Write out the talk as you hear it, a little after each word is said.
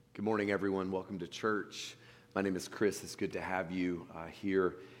Good morning, everyone. Welcome to church. My name is Chris. It's good to have you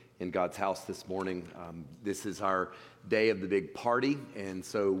here in God's house this morning. This is our day of the big party, and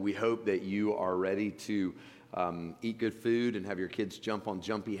so we hope that you are ready to eat good food and have your kids jump on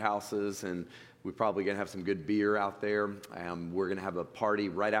jumpy houses, and we're probably going to have some good beer out there. We're going to have a party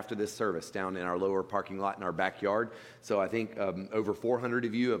right after this service down in our lower parking lot in our backyard. So I think over 400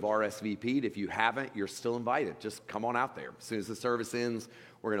 of you have RSVP'd. If you haven't, you're still invited. Just come on out there. As soon as the service ends,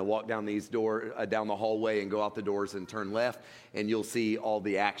 we're going to walk down down the hallway and go out the doors and turn left, and you'll see all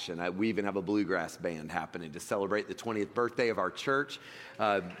the action. We even have a bluegrass band happening to celebrate the 20th birthday of our church.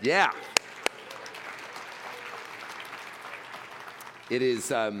 Yeah. It is...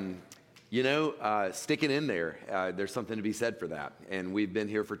 sticking in there, there's something to be said for that. And we've been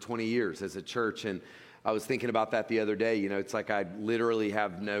here for 20 years as a church. And I was thinking about that the other day. It's like I literally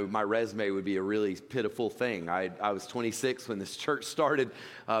have my resume would be a really pitiful thing. I was 26 when this church started.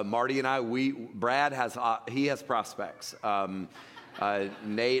 Marty and I, Brad has prospects.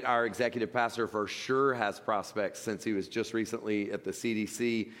 Nate, our executive pastor, for sure has prospects since he was just recently at the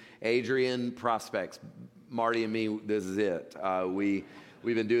CDC. Adrian, prospects. Marty and me, this is it.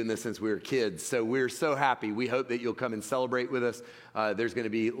 We've been doing this since we were kids, so we're so happy. We hope that you'll come and celebrate with us. There's going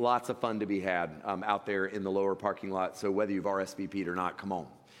to be lots of fun to be had out there in the lower parking lot, so whether you've RSVP'd or not, come on.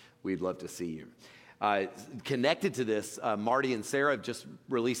 We'd love to see you. Connected to this, Marty and Sarah have just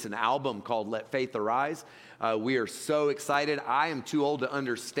released an album called Let Faith Arise. We are so excited. I am too old to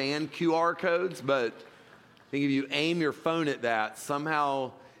understand QR codes, but I think if you aim your phone at that,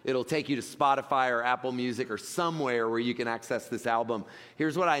 somehow it'll take you to Spotify or Apple Music or somewhere where you can access this album.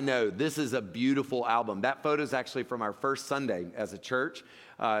 Here's what I know. This is a beautiful album. That photo is actually from our first Sunday as a church,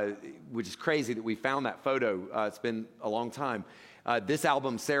 which is crazy that we found that photo. It's been a long time. This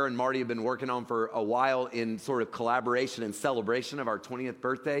album, Sarah and Marty have been working on for a while in sort of collaboration and celebration of our 20th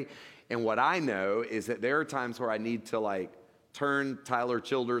birthday. And what I know is that there are times where I need to turn Tyler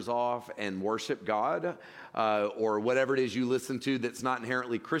Childers off and worship God, or whatever it is you listen to that's not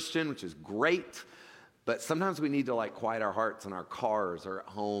inherently Christian, which is great. But sometimes we need to quiet our hearts in our cars or at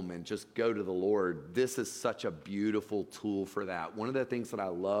home and just go to the Lord. This is such a beautiful tool for that. One of the things that I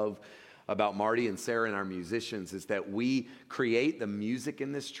love about Marty and Sarah and our musicians is that we create the music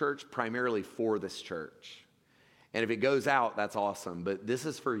in this church primarily for this church. And if it goes out, that's awesome. But this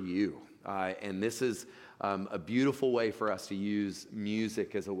is for you. And this is a beautiful way for us to use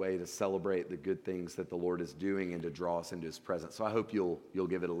music as a way to celebrate the good things that the Lord is doing and to draw us into His presence. So I hope you'll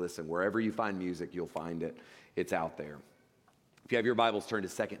give it a listen. Wherever you find music, you'll find it. It's out there. If you have your Bibles, turn to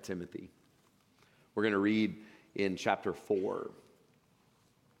 2 Timothy. We're going to read in chapter 4.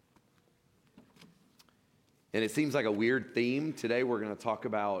 And it seems like a weird theme. Today we're going to talk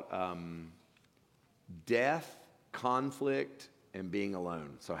about death, conflict, and being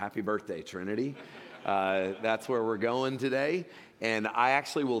alone. So happy birthday, Trinity. That's where we're going today. And I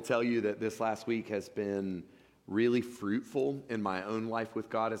actually will tell you that this last week has been really fruitful in my own life with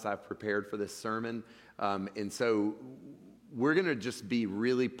God as I've prepared for this sermon. And so we're going to just be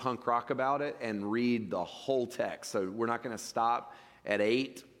really punk rock about it and read the whole text. So we're not going to stop at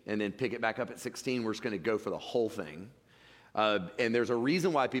 8 and then pick it back up at 16. We're just going to go for the whole thing. And there's a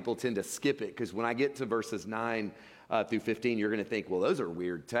reason why people tend to skip it, because when I get to verses 9 through 15, you're going to think, well, those are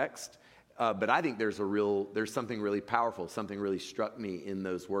weird texts. But I think there's something really powerful, something really struck me in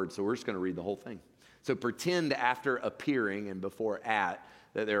those words. So we're just going to read the whole thing. So pretend after appearing and before at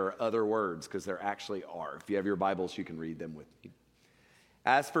that there are other words, because there actually are. If you have your Bibles, you can read them with me.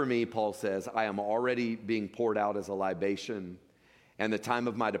 As for me, Paul says, I am already being poured out as a libation, and the time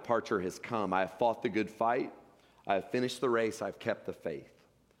of my departure has come. I have fought the good fight. I have finished the race. I've kept the faith.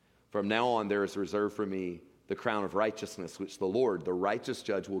 From now on, there is reserved for me the crown of righteousness, which the Lord, the righteous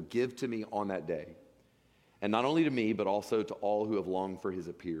judge, will give to me on that day. And not only to me, but also to all who have longed for His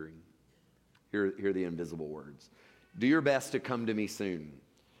appearing. Hear the invisible words. Do your best to come to me soon.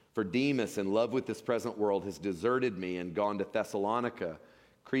 For Demas, in love with this present world, has deserted me and gone to Thessalonica.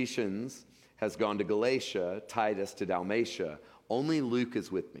 Crescens has gone to Galatia, Titus to Dalmatia. Only Luke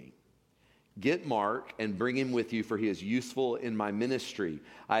is with me. Get Mark and bring him with you, for he is useful in my ministry.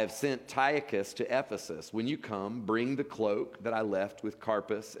 I have sent Tychicus to Ephesus. When you come, bring the cloak that I left with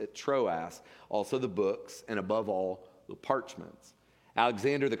Carpus at Troas, also the books, and above all, the parchments.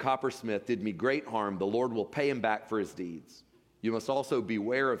 Alexander the coppersmith did me great harm. The Lord will pay him back for his deeds. You must also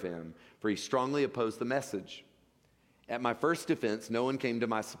beware of him, for he strongly opposed the message. At my first defense, no one came to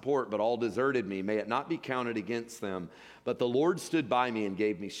my support, but all deserted me. May it not be counted against them. But the Lord stood by me and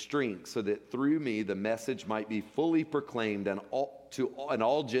gave me strength, so that through me the message might be fully proclaimed, and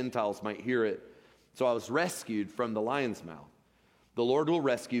all Gentiles might hear it. So I was rescued from the lion's mouth. The Lord will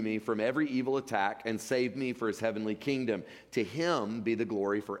rescue me from every evil attack and save me for his heavenly kingdom. To him be the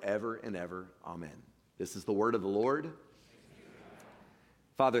glory forever and ever. Amen. This is the word of the Lord.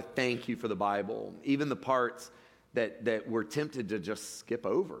 Father, thank you for the Bible, even the parts that we're tempted to just skip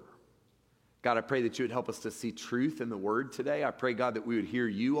over. God, I pray that you would help us to see truth in the word today. I pray, God, that we would hear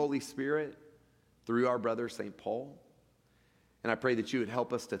you, Holy Spirit, through our brother, St. Paul. And I pray that you would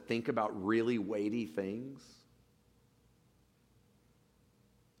help us to think about really weighty things.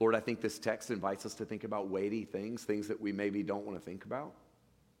 Lord, I think this text invites us to think about weighty things, things that we maybe don't want to think about,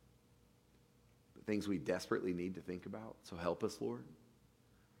 but things we desperately need to think about. So help us, Lord.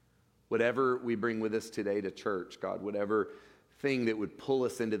 Whatever we bring with us today to church, God, whatever thing that would pull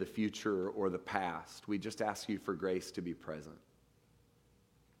us into the future or the past, we just ask you for grace to be present.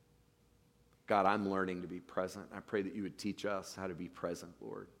 God, I'm learning to be present. I pray that you would teach us how to be present,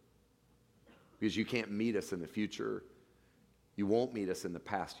 Lord, because you can't meet us in the future. You won't meet us in the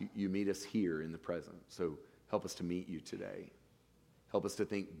past. You meet us here in the present. So help us to meet you today. Help us to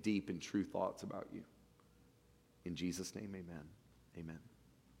think deep and true thoughts about you. In Jesus' name, amen. Amen.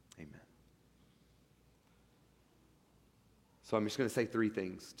 Amen. So I'm just going to say three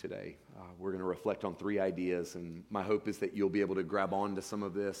things today. We're going to reflect on three ideas, and my hope is that you'll be able to grab on to some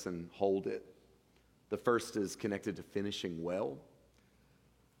of this and hold it. The first is connected to finishing well.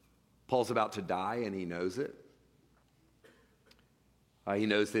 Paul's about to die, and he knows it. He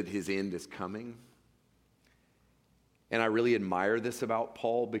knows that his end is coming. And I really admire this about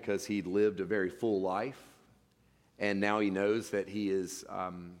Paul because he lived a very full life. And now he knows that he's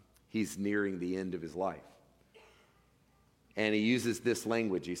nearing the end of his life. And he uses this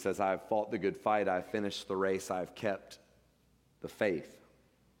language. He says, I've fought the good fight. I've finished the race. I've kept the faith.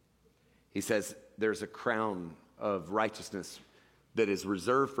 He says, there's a crown of righteousness that is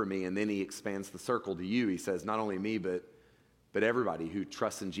reserved for me. And then he expands the circle to you. He says, not only me, but everybody who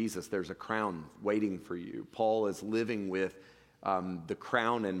trusts in Jesus, there's a crown waiting for you. Paul is living with the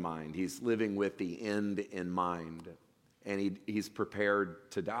crown in mind. He's living with the end in mind. And he's prepared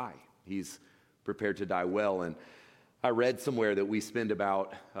to die. He's prepared to die well. And I read somewhere that we spend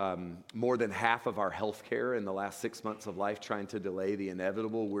about more than half of our health care in the last 6 months of life trying to delay the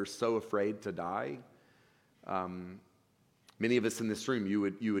inevitable. We're so afraid to die. Many of us in this room,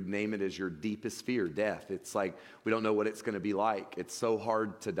 you would name it as your deepest fear, death. It's like we don't know what it's going to be like. It's so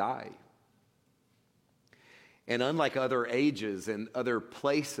hard to die. And unlike other ages and other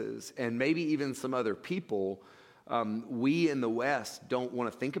places, and maybe even some other people, we in the West don't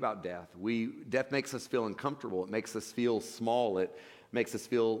want to think about death. Death makes us feel uncomfortable. It makes us feel small. It makes us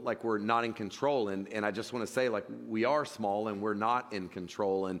feel like we're not in control. And I just want to say, like, we are small and we're not in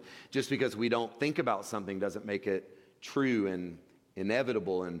control. And just because we don't think about something doesn't make it true and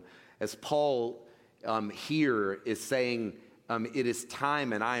inevitable. And as Paul here is saying, it is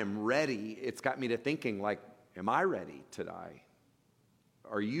time and I am ready, it's got me to thinking, like, am I ready to die?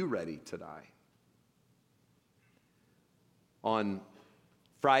 Are you ready to die? On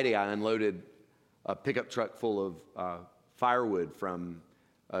Friday, I unloaded a pickup truck full of firewood from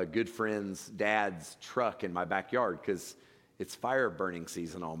a good friend's dad's truck in my backyard because it's fire burning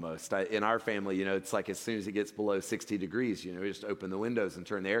season almost. In our family, it's like as soon as it gets below 60 degrees, we just open the windows and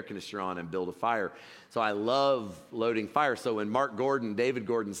turn the air conditioner on and build a fire. So I love loading fire. So when Mark Gordon, David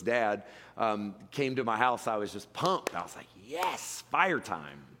Gordon's dad, came to my house, I was just pumped. I was like, yes, fire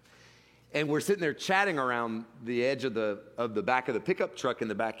time. And we're sitting there chatting around the edge of the back of the pickup truck in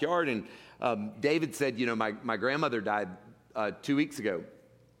the backyard. And David said, my grandmother died 2 weeks ago,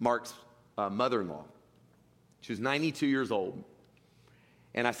 Mark's mother-in-law. She was 92 years old.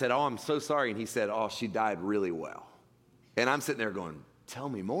 And I said, oh, I'm so sorry. And he said, oh, she died really well. And I'm sitting there going, tell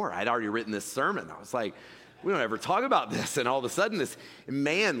me more. I'd already written this sermon. I was like, we don't ever talk about this. And all of a sudden this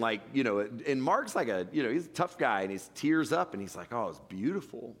man, and Mark's like he's a tough guy. And he tears up and he's like, oh, it's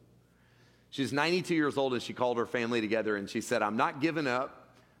beautiful. She's 92 years old and she called her family together and she said, I'm not giving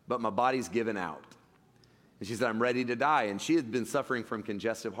up, but my body's giving out. And she said, I'm ready to die. And she had been suffering from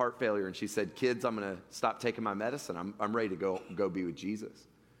congestive heart failure. And she said, kids, I'm going to stop taking my medicine. I'm ready to go be with Jesus.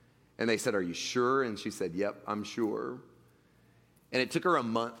 And they said, are you sure? And she said, yep, I'm sure. And it took her a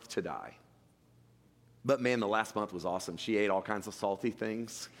month to die. But man, the last month was awesome. She ate all kinds of salty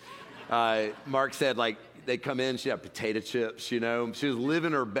things. Mark said, they'd come in, she'd have potato chips, She was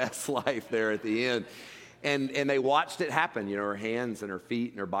living her best life there at the end. And they watched it happen. Her hands and her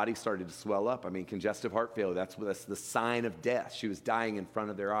feet and her body started to swell up. I mean, congestive heart failure, that's the sign of death. She was dying in front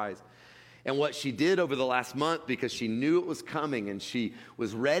of their eyes. And what she did over the last month, because she knew it was coming and she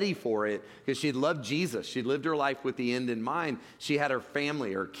was ready for it, because she'd loved Jesus, she'd lived her life with the end in mind, she had her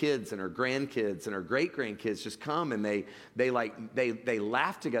family, her kids and her grandkids and her great-grandkids just come, and they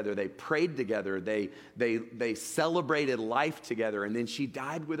laughed together, they prayed together, they celebrated life together, and then she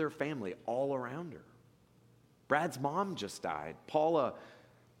died with her family all around her. Brad's mom just died. Paula,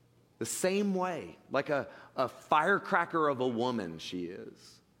 the same way, like a firecracker of a woman she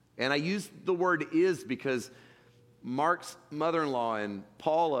is. And I use the word is because Mark's mother-in-law and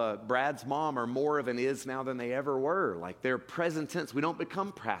Paula, Brad's mom, are more of an is now than they ever were. Like, they're present tense. We don't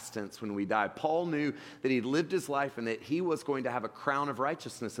become past tense when we die. Paul knew that he'd lived his life and that he was going to have a crown of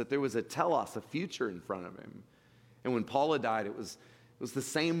righteousness, that there was a telos, a future in front of him. And when Paula died, it was the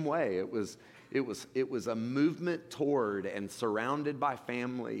same way. It was a movement toward and surrounded by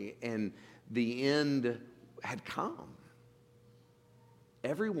family, and the end had come.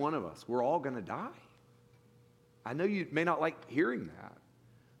 Every one of us, we're all going to die. I know you may not like hearing that,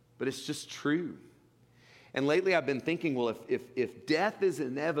 but it's just true. And lately I've been thinking, well, if death is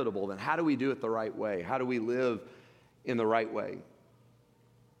inevitable, then how do we do it the right way? How do we live in the right way?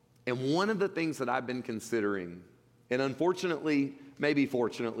 And one of the things that I've been considering, and unfortunately, maybe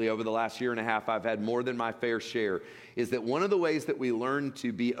fortunately, over the last year and a half, I've had more than my fair share, is that one of the ways that we learn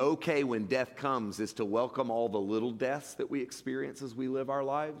to be okay when death comes is to welcome all the little deaths that we experience as we live our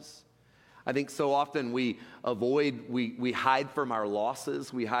lives. I think so often we hide from our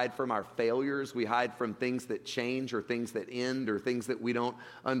losses, we hide from our failures, we hide from things that change or things that end or things that we don't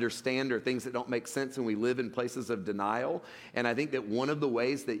understand or things that don't make sense, and we live in places of denial. And I think that one of the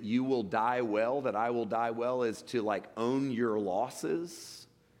ways that you will die well, that I will die well, is to own your losses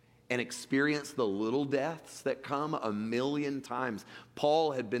and experience the little deaths that come 1,000,000 times.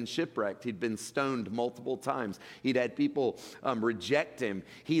 Paul had been shipwrecked. He'd been stoned multiple times. He'd had people reject him.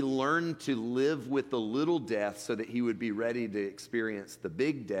 He learned to live with the little death so that he would be ready to experience the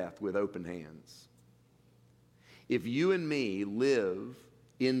big death with open hands. If you and me live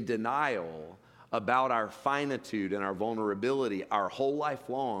in denial about our finitude and our vulnerability our whole life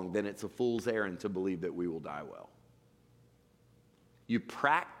long, then it's a fool's errand to believe that we will die well. You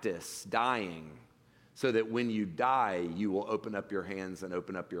practice dying so that when you die, you will open up your hands and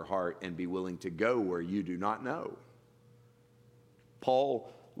open up your heart and be willing to go where you do not know.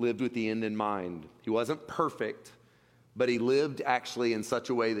 Paul lived with the end in mind. He wasn't perfect, but he lived actually in such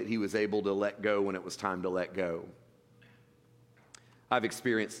a way that he was able to let go when it was time to let go. I've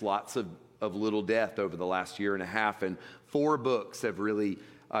experienced lots of little death over the last year and a half, and 4 books have really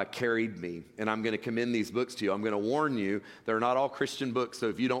carried me, and I'm going to commend these books to you. I'm going to warn you, they're not all Christian books, so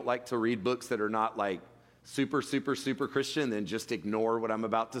if you don't like to read books that are not super, super, super Christian, then just ignore what I'm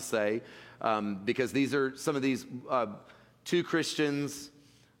about to say, because these are some of these 2 Christians,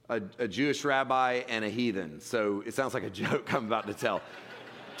 a Jewish rabbi, and a heathen. So it sounds like a joke I'm about to tell.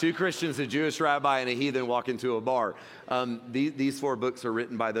 2 Christians, a Jewish rabbi, and a heathen walk into a bar. These 4 books are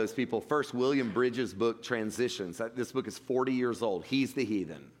written by those people. First, William Bridges' book, Transitions. This book is 40 years old. He's the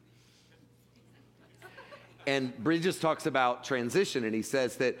heathen. And Bridges talks about transition, and he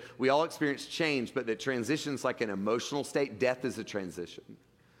says that we all experience change, but that transition's like an emotional state. Death is a transition.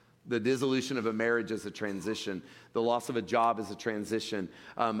 The dissolution of a marriage is a transition. The loss of a job is a transition.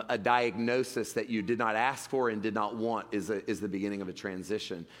 A diagnosis that you did not ask for and did not want is the beginning of a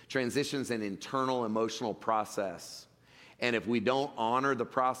transition. Transition's an internal emotional process. And if we don't honor the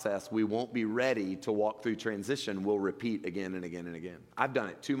process, we won't be ready to walk through transition. We'll repeat again and again and again. I've done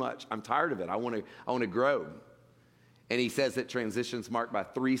it too much. I'm tired of it. I want to grow. And he says that transition's marked by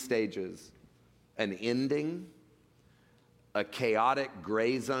 3 stages: an ending, a chaotic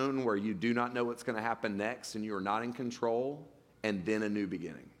gray zone where you do not know what's going to happen next and you are not in control, and then a new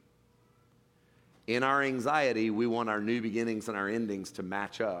beginning. In our anxiety, we want our new beginnings and our endings to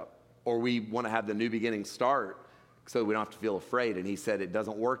match up, or we want to have the new beginning start so we don't have to feel afraid. And he said it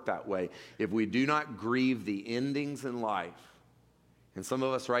doesn't work that way. If we do not grieve the endings in life, and some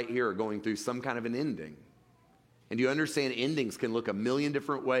of us right here are going through some kind of an ending, and you understand endings can look 1,000,000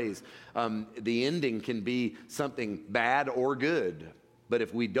 different ways. The ending can be something bad or good. But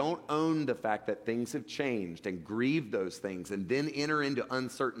if we don't own the fact that things have changed and grieve those things and then enter into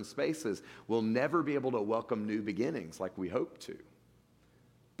uncertain spaces, we'll never be able to welcome new beginnings like we hope to.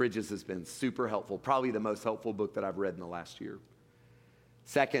 Bridges has been super helpful, probably the most helpful book that I've read in the last year.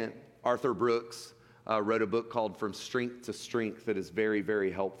 Second, Arthur Brooks wrote a book called From Strength to Strength that is very,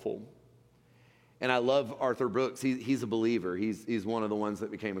 very helpful. And I love Arthur Brooks. He's a believer. He's one of the ones that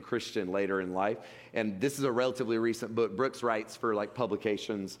became a Christian later in life. And this is a relatively recent book. Brooks writes for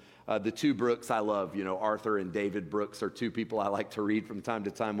publications The two Brooks I love, Arthur and David Brooks are two people I like to read from time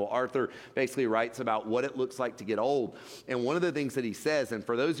to time. Well, Arthur basically writes about what it looks like to get old. And one of the things that he says, and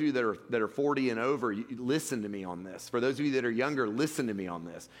for those of you that are 40 and over, listen to me on this. For those of you that are younger, listen to me on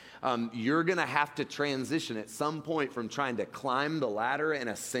this. You're going to have to transition at some point from trying to climb the ladder and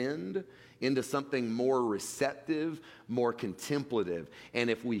ascend into something more receptive, more contemplative. And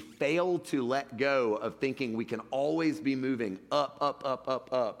if we fail to let go of thinking we can always be moving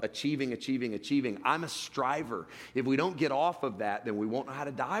up, achieving, I'm a striver. If we don't get off of that, then we won't know how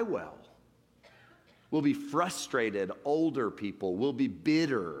to die well. We'll be frustrated, older people. We'll be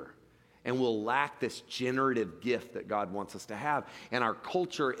bitter. And we'll lack this generative gift that God wants us to have. And our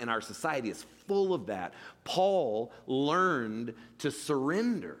culture and our society is full of that. Paul learned to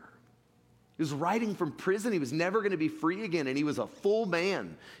surrender. He was writing from prison. He was never going to be free again, and he was a full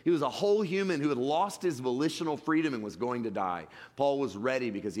man. He was a whole human who had lost his volitional freedom and was going to die. Paul was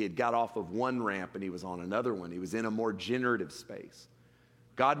ready because he had got off of one ramp and he was on another one. He was in a more generative space.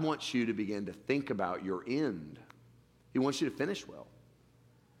 God wants you to begin to think about your end. He wants you to finish well.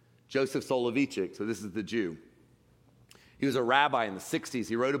 Joseph Soloveitchik, so this is the Jew. He was a rabbi in the 60s.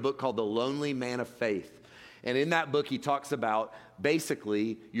 He wrote a book called The Lonely Man of Faith. And in that book, he talks about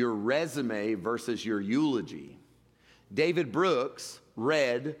basically your resume versus your eulogy. David Brooks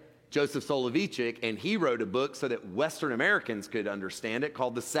read Joseph Soloveitchik, and he wrote a book so that Western Americans could understand it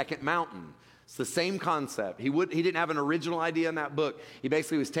called The Second Mountain. It's the same concept. He didn't have an original idea in that book. He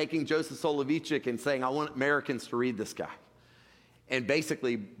basically was taking Joseph Soloveitchik and saying, I want Americans to read this guy. And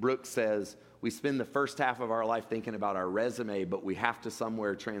basically, Brooks says, we spend the first half of our life thinking about our resume, but we have to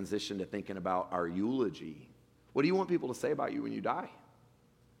somewhere transition to thinking about our eulogy. What do you want people to say about you when you die?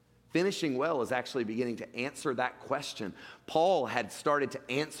 Finishing well is actually beginning to answer that question. Paul had started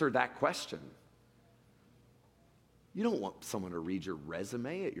to answer that question. You don't want someone to read your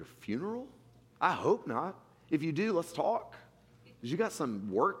resume at your funeral? I hope not. If you do, let's talk. Because you got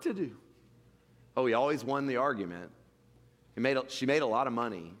some work to do. Oh, he always won the argument. She made a lot of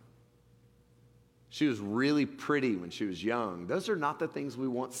money. She was really pretty when she was young. Those are not the things we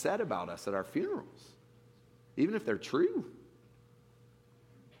want said about us at our funerals, even if they're true.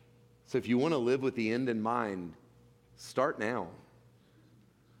 So if you want to live with the end in mind, start now.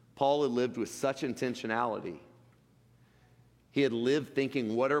 Paul had lived with such intentionality. He had lived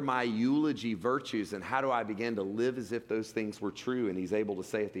thinking, what are my eulogy virtues and how do I begin to live as if those things were true? And he's able to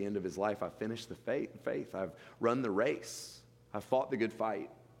say at the end of his life, I've finished the faith. I've run the race. I've fought the good fight.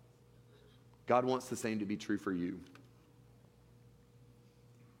 God wants the same to be true for you.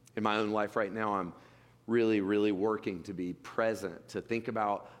 In my own life right now, I'm really, really working to be present, to think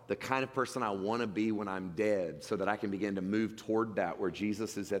about the kind of person I want to be when I'm dead so that I can begin to move toward that, where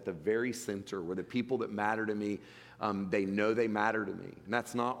Jesus is at the very center, where the people that matter to me, they know they matter to me. And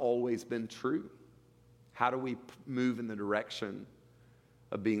that's not always been true. How do we move in the direction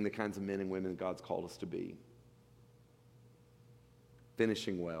of being the kinds of men and women God's called us to be?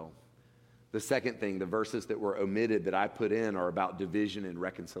 Finishing well. The second thing, the verses that were omitted that I put in are about division and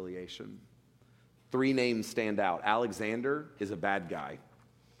reconciliation. 3 names stand out. Alexander is a bad guy.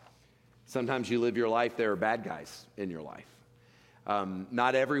 Sometimes you live your life, there are bad guys in your life.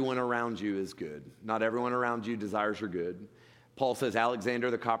 Not everyone around you is good. Not everyone around you desires your good. Paul says,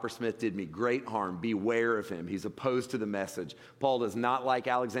 Alexander the coppersmith did me great harm. Beware of him. He's opposed to the message. Paul does not like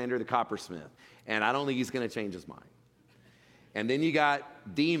Alexander the coppersmith, and I don't think he's going to change his mind. And then you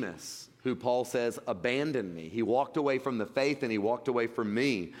got Demas, who Paul says abandoned me. He walked away from the faith and he walked away from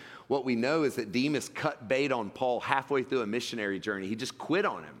me. What we know is that Demas cut bait on Paul halfway through a missionary journey. He just quit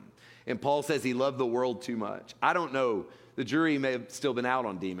on him. And Paul says he loved the world too much. I don't know. The jury may have still been out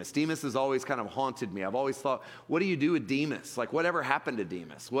on Demas. Demas has always kind of haunted me. I've always thought, what do you do with Demas? Like, whatever happened to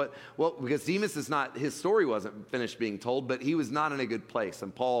Demas? Well, because Demas is not, his story wasn't finished being told, but he was not in a good place.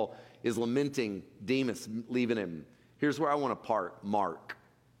 And Paul is lamenting Demas leaving him. Here's where I want to park Mark.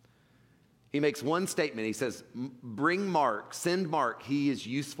 He makes one statement. He says, bring Mark, send Mark. He is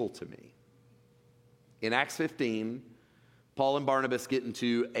useful to me. In Acts 15, Paul and Barnabas get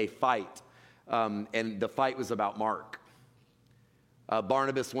into a fight, and the fight was about Mark.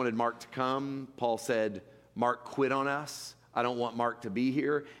 Barnabas wanted Mark to come. Paul said, Mark quit on us. I don't want Mark to be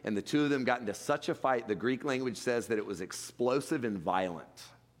here. And the two of them got into such a fight, the Greek language says that it was explosive and violent.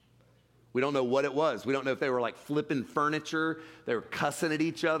 We don't know what it was. We don't know if they were like flipping furniture. They were cussing at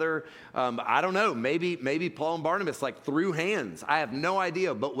each other. I don't know. Maybe Paul and Barnabas like threw hands. I have no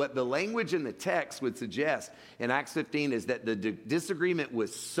idea. But what the language in the text would suggest in Acts 15 is that the disagreement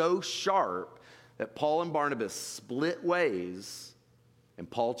was so sharp that Paul and Barnabas split ways, and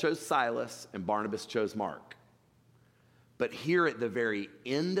Paul chose Silas and Barnabas chose Mark. But here at the very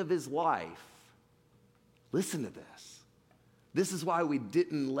end of his life, listen to this. This is why we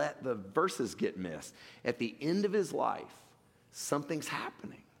didn't let the verses get missed. At the end of his life, something's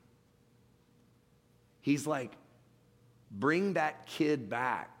happening. He's like, bring that kid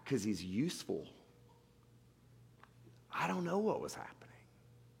back because he's useful. I don't know what was happening,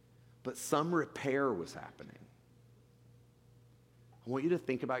 but some repair was happening. I want you to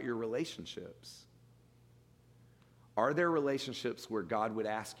think about your relationships. Are there relationships where God would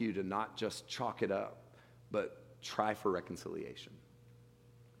ask you to not just chalk it up, but try for reconciliation?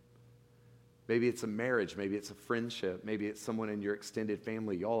 Maybe it's a marriage, maybe it's a friendship, maybe it's someone in your extended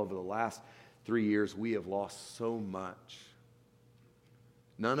family. Y'all, over the last 3 years, we have lost so much.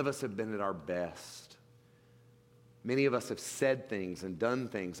 None of us have been at our best. Many of us have said things and done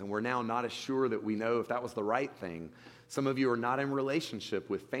things, and we're now not as sure that we know if that was the right thing. Some of you are not in relationship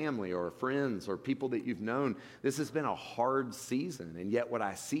with family or friends or people that you've known. This has been a hard season, and yet what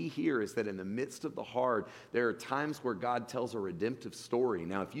I see here is that in the midst of the hard, there are times where God tells a redemptive story.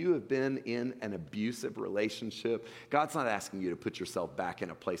 Now, if you have been in an abusive relationship, God's not asking you to put yourself back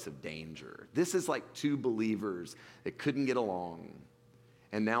in a place of danger. This is like two believers that couldn't get along,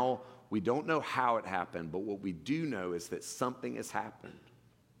 and now we don't know how it happened, but what we do know is that something has happened.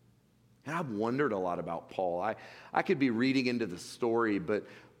 And I've wondered a lot about Paul. I could be reading into the story, but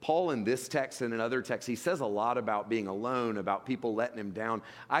Paul in this text and in other texts, he says a lot about being alone, about people letting him down.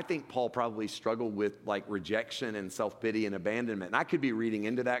 I think Paul probably struggled with like rejection and self-pity and abandonment. And I could be reading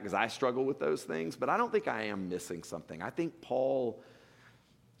into that because I struggle with those things, but I don't think I am missing something. I think Paul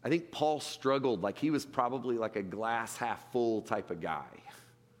struggled like he was probably like a glass half full type of guy.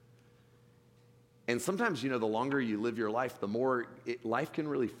 And sometimes, the longer you live your life, the more life can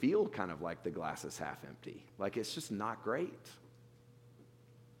really feel kind of like the glass is half empty. Like it's just not great.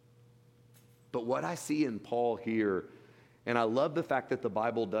 But what I see in Paul here, and I love the fact that the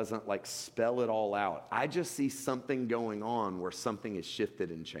Bible doesn't like spell it all out. I just see something going on where something is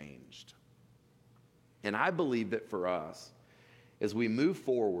shifted and changed. And I believe that for us, as we move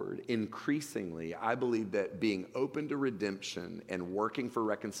forward, increasingly, I believe that being open to redemption and working for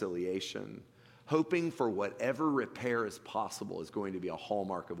reconciliation, hoping for whatever repair is possible, is going to be a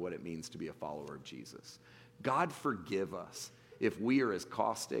hallmark of what it means to be a follower of Jesus. God forgive us if we are as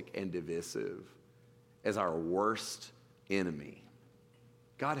caustic and divisive as our worst enemy.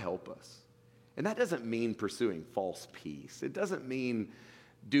 God help us. And that doesn't mean pursuing false peace. It doesn't mean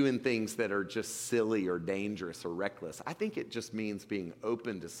doing things that are just silly or dangerous or reckless. I think it just means being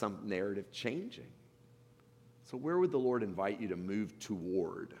open to some narrative changing. So where would the Lord invite you to move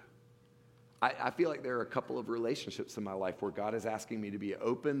toward? I feel like there are a couple of relationships in my life where God is asking me to be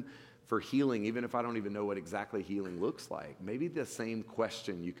open for healing, even if I don't even know what exactly healing looks like. Maybe the same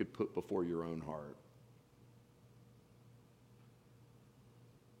question you could put before your own heart.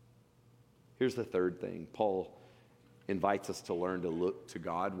 Here's the third thing. Paul invites us to learn to look to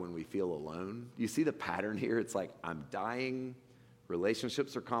God when we feel alone. You see the pattern here? It's like, I'm dying,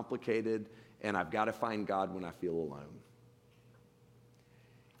 relationships are complicated, and I've got to find God when I feel alone.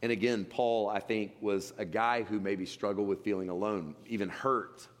 And again, Paul, I think, was a guy who maybe struggled with feeling alone, even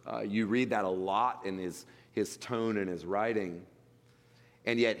hurt. You read that a lot in his tone and his writing.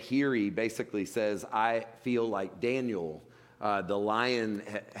 And yet here he basically says, I feel like Daniel. The lion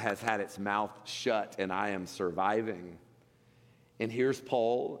has had its mouth shut and I am surviving. And here's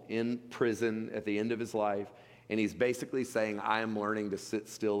Paul in prison at the end of his life. And he's basically saying, I am learning to sit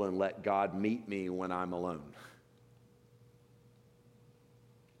still and let God meet me when I'm alone.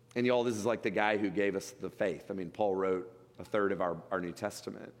 And y'all, this is like the guy who gave us the faith. I mean, Paul wrote a third of our New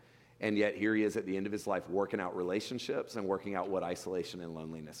Testament. And yet here he is at the end of his life working out relationships and working out what isolation and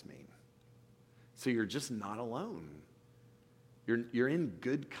loneliness mean. So you're just not alone. You're in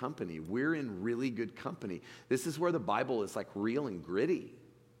good company. We're in really good company. This is where the Bible is like real and gritty.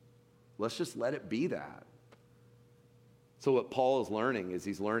 Let's just let it be that. So what Paul is learning is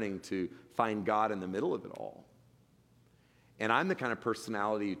he's learning to find God in the middle of it all. And I'm the kind of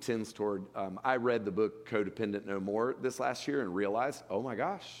personality who tends toward, I read the book Codependent No More this last year and realized, oh my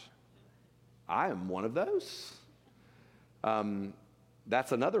gosh, I am one of those.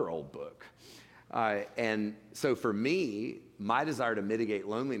 That's another old book. And so for me, my desire to mitigate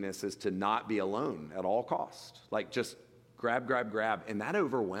loneliness is to not be alone at all costs. Like just grab. And that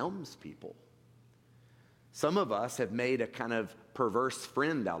overwhelms people. Some of us have made a kind of perverse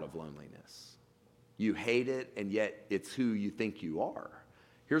friend out of loneliness. You hate it, and yet it's who you think you are.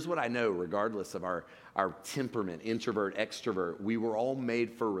 Here's what I know, regardless of our temperament, introvert, extrovert, we were all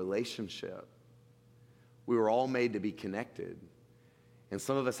made for relationship. We were all made to be connected. And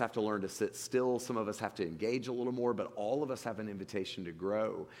some of us have to learn to sit still. Some of us have to engage a little more, but all of us have an invitation to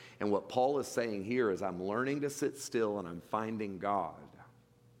grow. And what Paul is saying here is I'm learning to sit still and I'm finding God.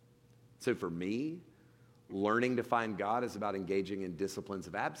 So for me, learning to find God is about engaging in disciplines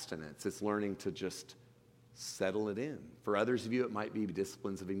of abstinence. It's learning to just settle it in. For others of you, it might be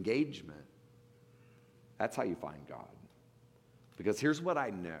disciplines of engagement. That's how you find God. Because here's what I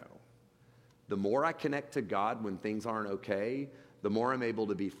know. The more I connect to God when things aren't okay, the more I'm able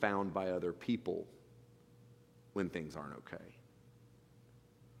to be found by other people when things aren't okay.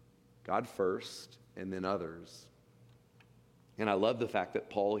 God first, and then others. And I love the fact that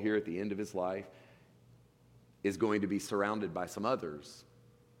Paul here at the end of his life is going to be surrounded by some others.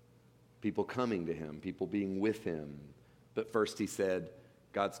 People coming to him, people being with him. But first he said,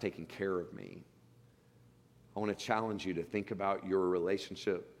 God's taking care of me. I want to challenge you to think about your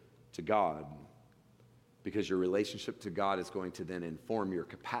relationship to God, because your relationship to God is going to then inform your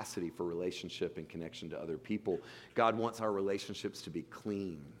capacity for relationship and connection to other people. God wants our relationships to be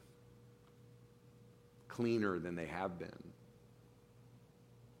clean, cleaner than they have been.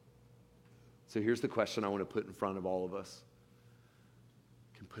 So here's the question I want to put in front of all of us.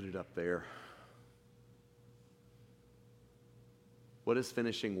 You can put it up there. What does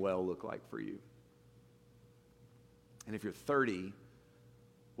finishing well look like for you? And if you're 30,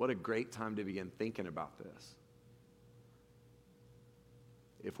 what a great time to begin thinking about this.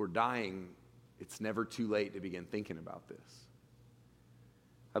 If we're dying, it's never too late to begin thinking about this.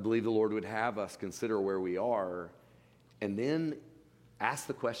 I believe the Lord would have us consider where we are and then ask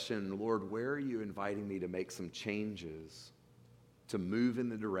the question, Lord, where are you inviting me to make some changes to move in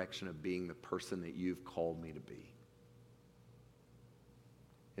the direction of being the person that you've called me to be?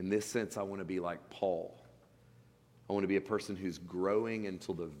 In this sense, I want to be like Paul. I want to be a person who's growing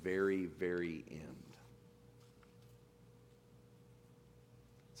until the very, very end.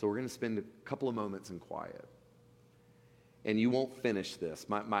 So we're going to spend a couple of moments in quiet. And you won't finish this.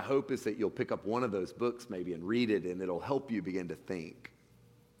 My hope is that you'll pick up one of those books maybe and read it, and it'll help you begin to think.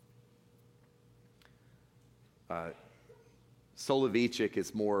 Soloveitchik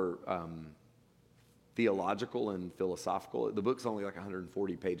is more theological and philosophical. The book's only like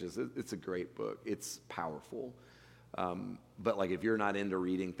 140 pages. It's a great book. It's powerful. But like if you're not into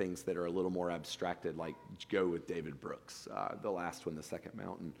reading things that are a little more abstracted, like go with David Brooks, the last one, The Second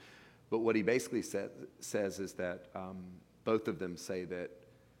Mountain. But what he basically says is that both of them say that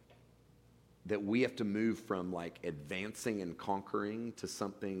we have to move from like advancing and conquering to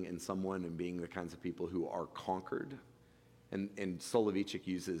something and someone and being the kinds of people who are conquered. And Soloveitchik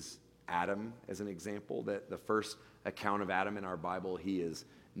uses Adam as an example, that the first account of Adam in our Bible, he is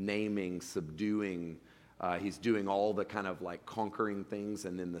naming, subduing, he's doing all the kind of like conquering things.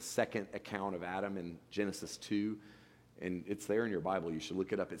 And then the second account of Adam in Genesis 2, and it's there in your Bible, you should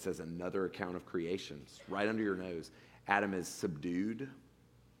look it up. It says another account of creation. It's right under your nose. Adam is subdued,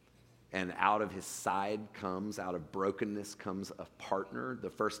 and out of his side comes, out of brokenness comes a partner.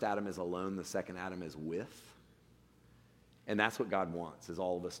 The first Adam is alone, the second Adam is with. And that's what God wants, is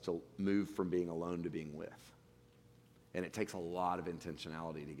all of us to move from being alone to being with. And it takes a lot of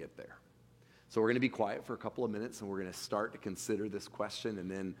intentionality to get there. So we're going to be quiet for a couple of minutes, and we're going to start to consider this question, and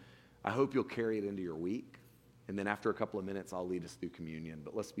then I hope you'll carry it into your week. And then after a couple of minutes, I'll lead us through communion.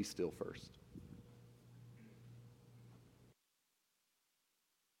 But let's be still first.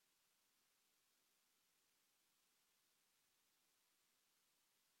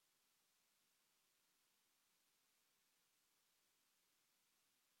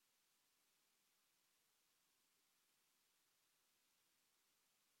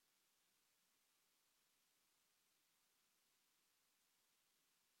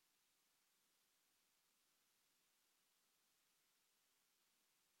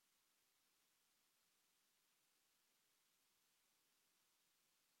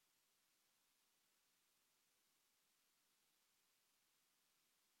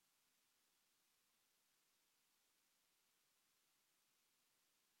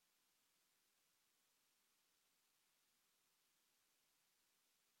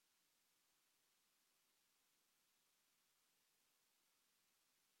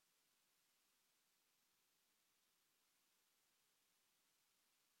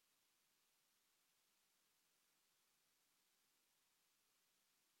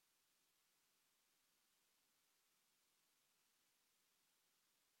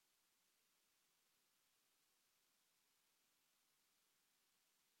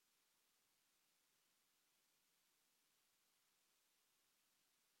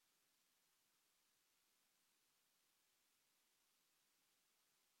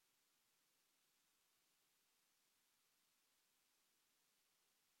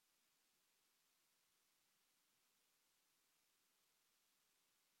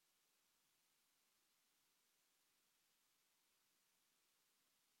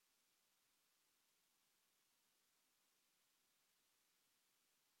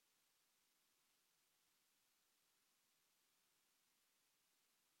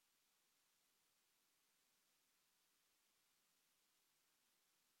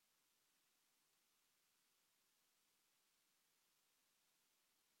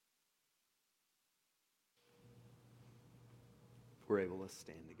 we're able to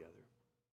stand together.